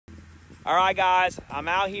All right, guys, I'm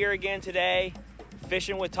out here again today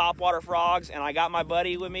fishing with topwater frogs, and I got my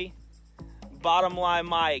buddy with me, Bottom Line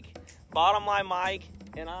Mike. Bottom Line Mike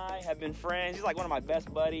and I have been friends. He's like one of my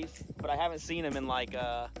best buddies, but I haven't seen him in like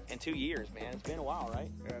in 2 years, man. It's been a while, right?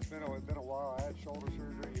 Yeah, it's been a while. I had shoulder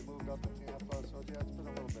surgery. You moved up to Tampa, so yeah, it's been a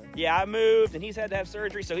little bit. Yeah, I moved, and he's had to have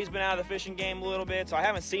surgery, so he's been out of the fishing game a little bit, so I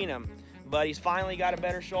haven't seen him. But he's finally got a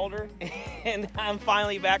better shoulder, and I'm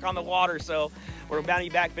finally back on the water, so we're bound to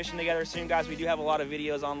be back fishing together soon, guys. We do have a lot of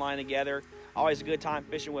videos online together. Always a good time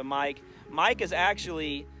fishing with Mike. Mike is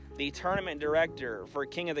actually the tournament director for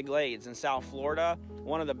King of the Glades in South Florida,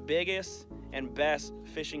 one of the biggest and best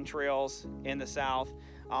fishing trails in the South.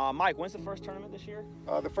 Mike, when's the first tournament this year?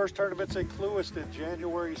 The first tournament's in Clewiston,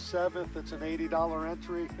 January 7th. It's an $80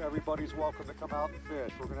 entry. Everybody's welcome to come out and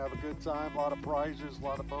fish. We're going to have a good time, a lot of prizes, a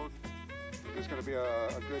lot of boats. It's going to be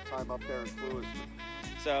a good time up there in Clewiston.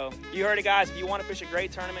 So you heard it, guys. If you want to fish a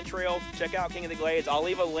great tournament trail, check out King of the Glades. I'll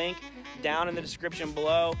leave a link down in the description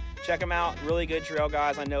below. Check them out. Really good trail,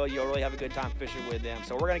 guys. I know you'll really have a good time fishing with them.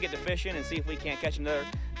 So we're going to get to fishing and see if we can't catch another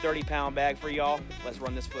 30-pound bag for y'all. Let's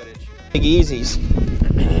run this footage. Big Easies.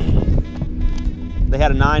 They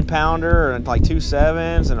had a 9-pounder and like 2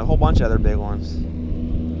 7s and a whole bunch of other big ones.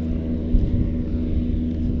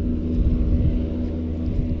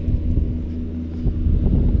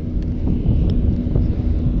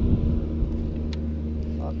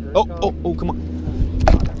 Oh, come on.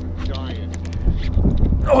 Giant.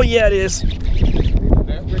 Oh, yeah, it is.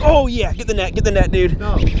 Oh, yeah, get the net, dude.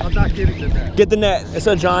 No, I'm not getting the net. Get the net, it's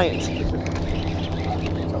a giant.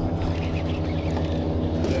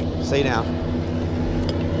 Stay down.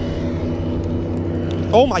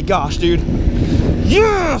 Oh my gosh, dude.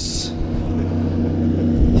 Yes!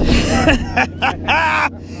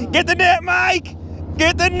 Get the net, Mike!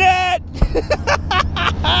 Get the net!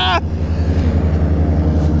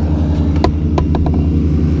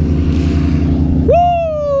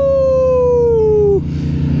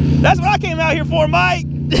 That's what I came out here for, Mike.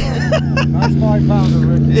 Nice 5-pounder,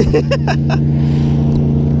 Ricky.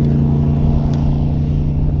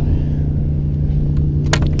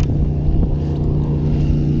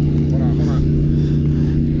 Hold on.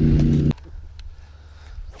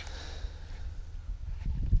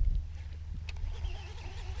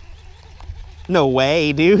 No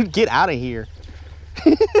way, dude. Get out of here.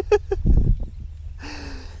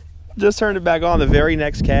 Just turned it back on the very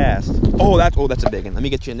next cast. Oh, that's a big one. Let me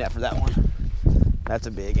get you a net for that one. That's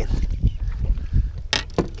a big one.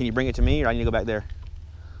 Can you bring it to me, or I need to go back there?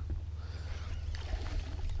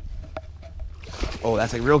 Oh,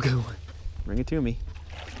 that's a real good one. Bring it to me.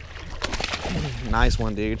 Nice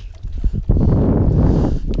one, dude.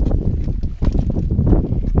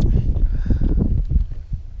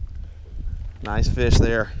 Nice fish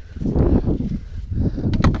there. Here,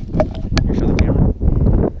 show the camera.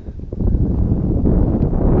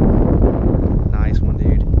 Nice one,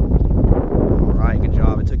 dude. All right, good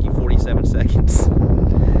job. It took you 47 seconds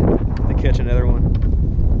to catch another one.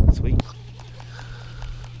 Sweet.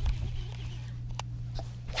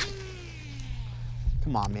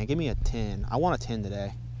 Come on, man. Give me a 10. I want a 10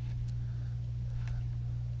 today.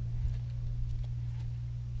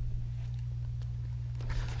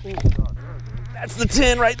 That's the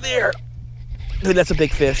 10 right there. Dude, that's a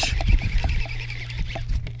big fish.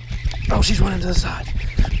 Oh, she's running to the side.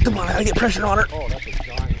 Come on, I gotta get pressure on her. Oh, that's a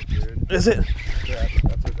giant, dude. Is it? Yeah,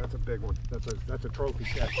 that's a big one. That's a trophy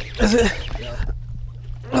catch. Is it? Yeah.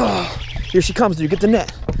 Oh, here she comes, dude. Get the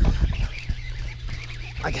net.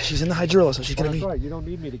 I guess she's in the hydrilla, so she's gonna be. That's right. You don't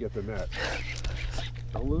need me to get the net.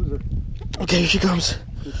 Don't lose her. Okay, here she comes.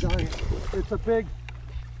 It's a giant. It's a big.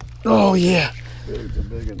 Oh yeah. It's a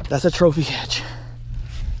big one. That's a trophy catch.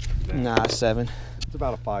 Nah, 7. It's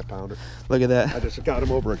about a 5-pounder. Look at that. I just got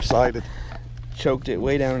him overexcited. Choked it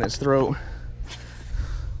way down in its throat.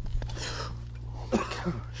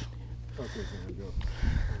 Okay, there we go.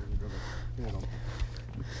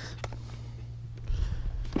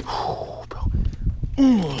 Oh, bro.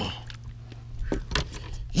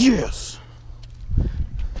 Yes.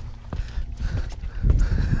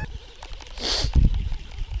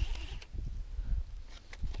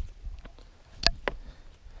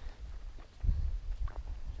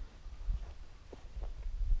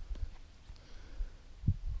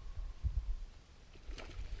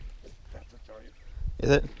 Is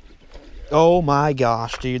it? Oh my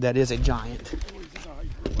gosh, dude, that is a giant.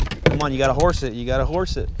 Come on, you gotta horse it. You gotta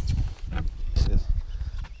horse it.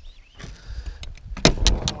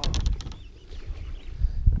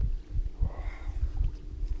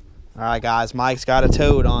 All right, guys, Mike's got a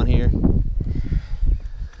toad on here.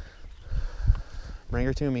 Bring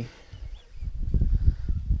her to me.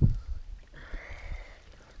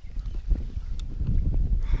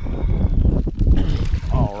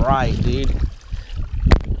 right, dude.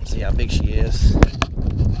 Let's see how big she is.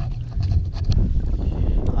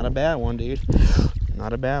 Not a bad one, dude.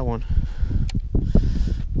 Not a bad one.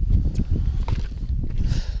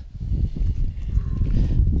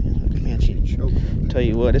 Man, she choked. Tell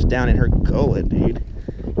you what, it's down in her gullet, dude.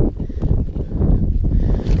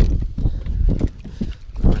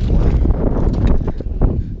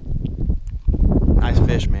 Nice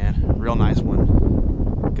fish, man. Real nice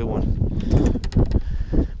one. Good one.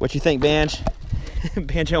 What you think, Banj?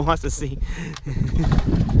 Banjo wants to see.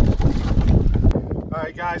 All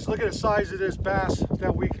right, guys, look at the size of this bass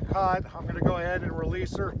that we caught. I'm going to go ahead and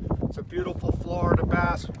release her. It's a beautiful Florida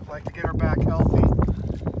bass. I'd like to get her back healthy.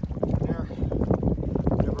 Here,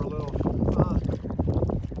 give her a little.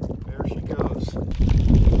 There she goes.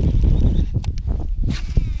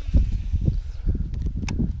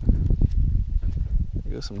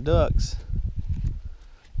 There go some ducks.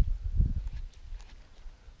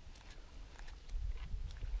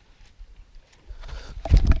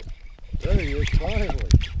 There he is, finally.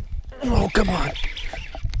 Oh, come on.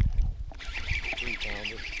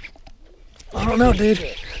 I don't know, dude.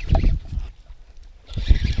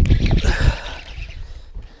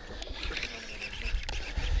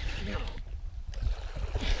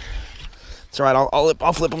 It's all right,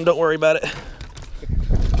 I'll flip them, don't worry about it.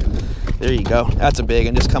 There you go. That's a big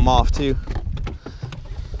one, just come off too.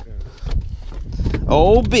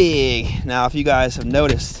 Oh, big. Now, if you guys have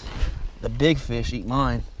noticed, the big fish eat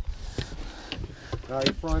mine. Now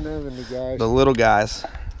you're front ending me, guys. The little guys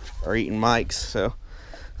are eating Mike's, so.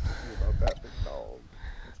 About that big dog.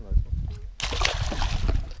 That's a nice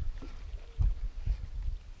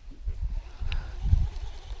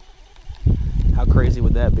one. How crazy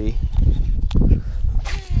would that be?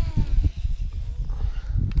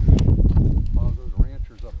 All those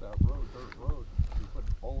ranchers up that road, dirt road, you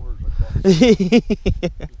put boulders across. I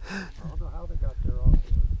don't know how they got there off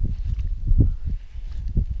there.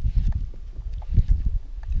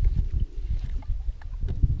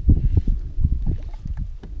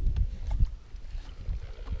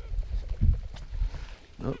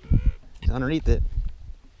 Nope, he's underneath it.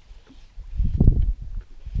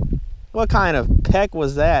 What kind of peck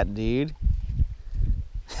was that, dude?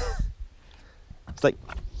 It's like,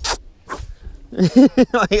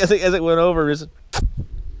 like as it went over, just.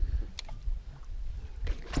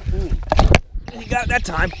 You got it that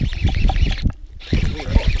time.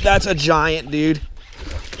 That's a giant, dude.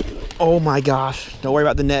 Oh my gosh! Don't worry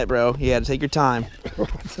about the net, bro. You had to take your time.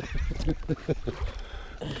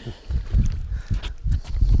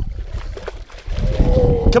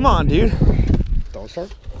 Come on, dude. Don't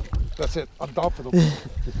start. That's it. I'm dumping them.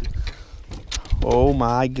 Oh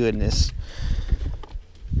my goodness.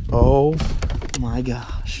 Oh my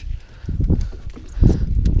gosh.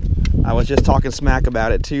 I was just talking smack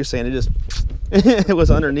about it too, saying it just it was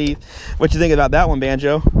underneath. What you think about that one,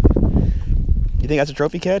 Banjo? You think that's a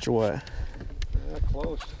trophy catch or what? Yeah,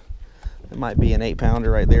 close. It might be an 8-pounder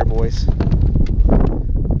right there, boys.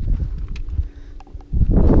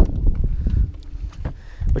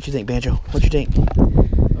 What you think, Banjo? What you think?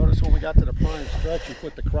 Notice when we got to the prime stretch, you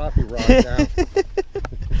put the crappie rod down.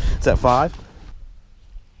 Is that 5?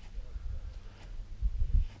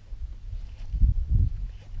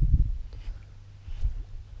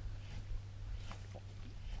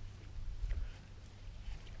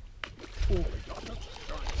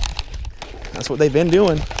 That's what they've been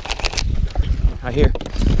doing. Right here.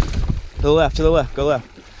 To the left, to the left, go left.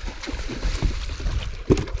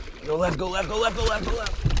 Go left, go left, go left, go left, go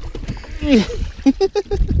left.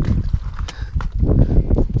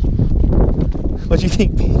 What do you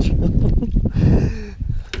think, Peach?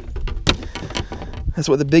 That's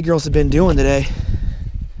what the big girls have been doing today.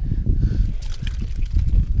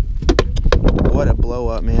 What a blow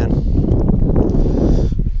up, man.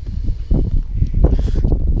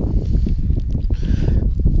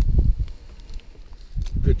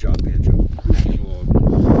 Good job, Banjo.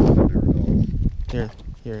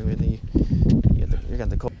 Here, you got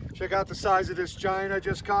the cold. Check out the size of this giant I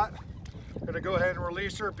just caught. Gonna go ahead and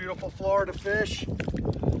release her. Beautiful Florida fish.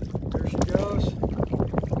 There she goes.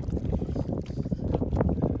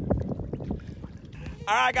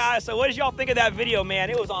 All right, guys, so what did y'all think of that video, man?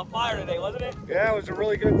 It was on fire today, wasn't it? Yeah, it was a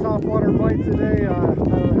really good topwater bite today.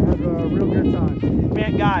 Had a real good time.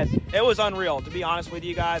 Man, guys, it was unreal, to be honest with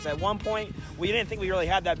you guys. At one point, we didn't think we really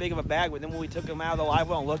had that big of a bag, but then when we took them out of the live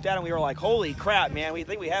well and looked at them, we were like, holy crap, man. We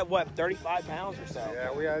think we had, what, 35 pounds or so?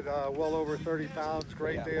 Yeah, we had well over 30 pounds.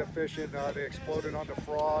 Great day of fishing. They exploded on the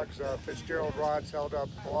frogs. Fitzgerald rods held up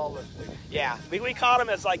flawlessly. Yeah, we caught them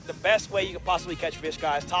as like the best way you could possibly catch fish,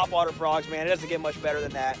 guys. Topwater frogs, man. It doesn't get much better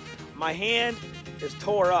than that. My hand is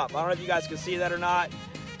tore up. I don't know if you guys can see that or not,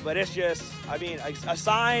 but it's just, I mean, a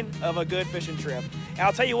sign of a good fishing trip. And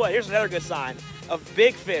I'll tell you what, here's another good sign of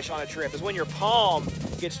big fish on a trip is when your palm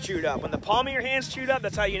gets chewed up. When the palm of your hand's chewed up,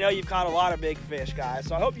 that's how you know you've caught a lot of big fish, guys.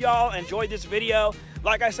 So I hope y'all enjoyed this video.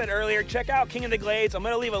 Like I said earlier, check out King of the Glades. I'm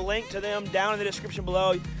gonna leave a link to them down in the description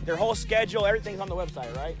below. Their whole schedule, everything's on the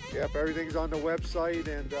website, right? Yep, everything's on the website,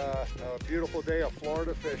 and a beautiful day of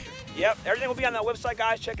Florida fishing. Yep, everything will be on that website,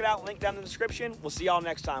 guys. Check it out, link down in the description. We'll see y'all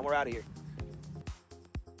next time. We're out of here.